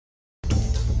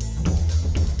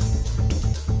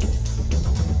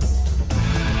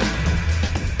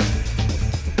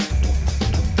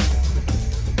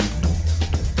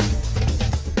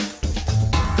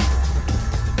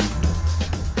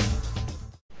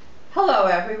Hello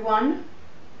everyone.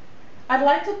 I'd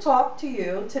like to talk to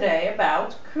you today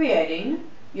about creating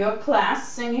your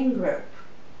class singing group.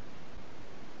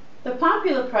 The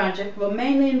PopuLLar project will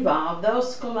mainly involve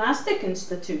those scholastic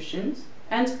institutions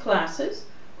and classes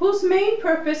whose main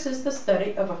purpose is the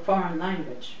study of a foreign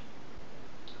language.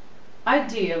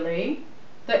 Ideally,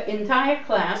 the entire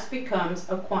class becomes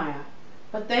a choir,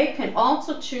 but they can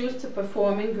also choose to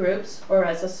perform in groups or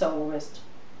as a soloist.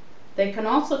 They can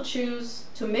also choose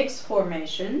to mix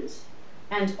formations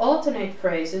and alternate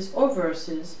phrases or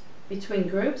verses between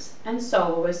groups and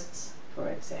soloists, for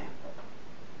example.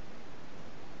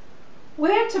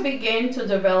 Where to begin to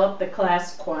develop the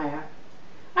class choir?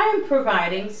 I am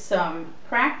providing some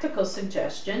practical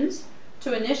suggestions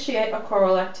to initiate a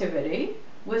choral activity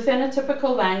within a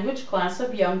typical language class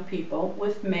of young people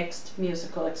with mixed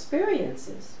musical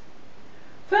experiences.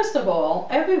 First of all,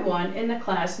 everyone in the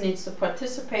class needs to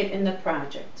participate in the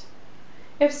project.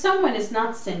 If someone is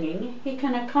not singing, he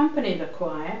can accompany the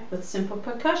choir with simple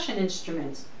percussion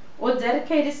instruments or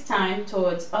dedicate his time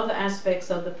towards other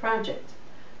aspects of the project.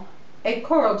 A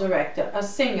choral director, a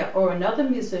singer, or another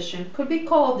musician could be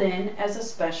called in as a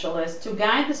specialist to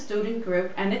guide the student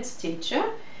group and its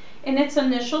teacher in its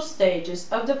initial stages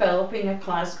of developing a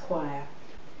class choir.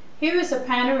 Here is a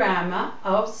panorama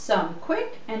of some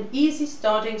quick and easy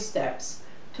starting steps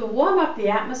to warm up the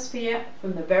atmosphere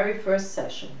from the very first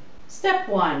session. Step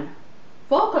 1.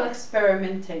 Vocal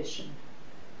experimentation.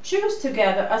 Choose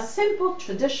together a simple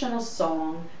traditional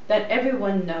song that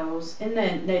everyone knows in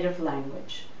their native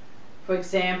language. For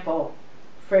example,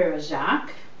 Frère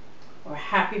Jacques or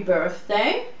Happy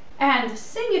Birthday, and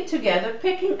sing it together,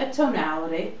 picking a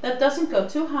tonality that doesn't go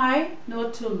too high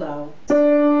nor too low.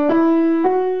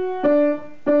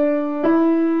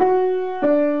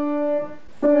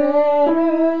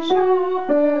 Frère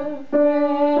Jacques,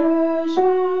 Frère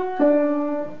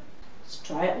Jacques. Let's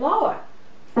try it lower.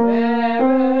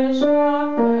 Frère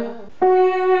Jacques,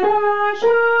 Frère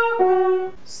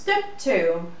Jacques. Step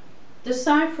 2.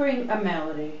 Deciphering a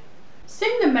melody.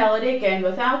 Sing the melody again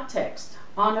without text,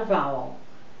 on a vowel.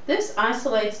 This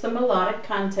isolates the melodic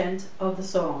content of the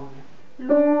song.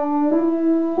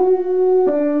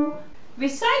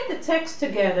 Recite the text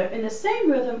together in the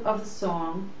same rhythm of the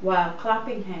song while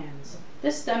clapping hands.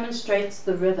 This demonstrates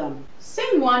the rhythm.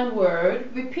 Sing one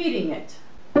word, repeating it.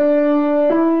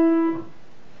 Frère,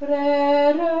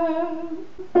 frère.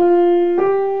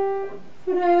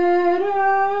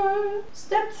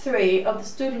 Step 3 of the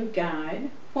student guide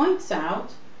points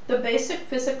out the basic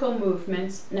physical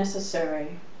movements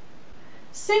necessary.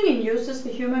 Singing uses the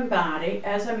human body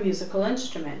as a musical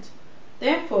instrument.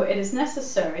 Therefore, it is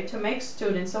necessary to make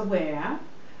students aware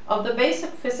of the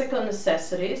basic physical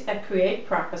necessities that create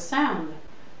proper sound.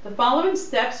 The following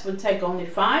steps would take only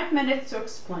 5 minutes to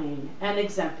explain and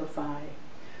exemplify.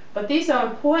 But these are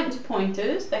important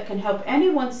pointers that can help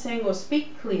anyone sing or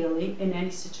speak clearly in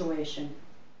any situation.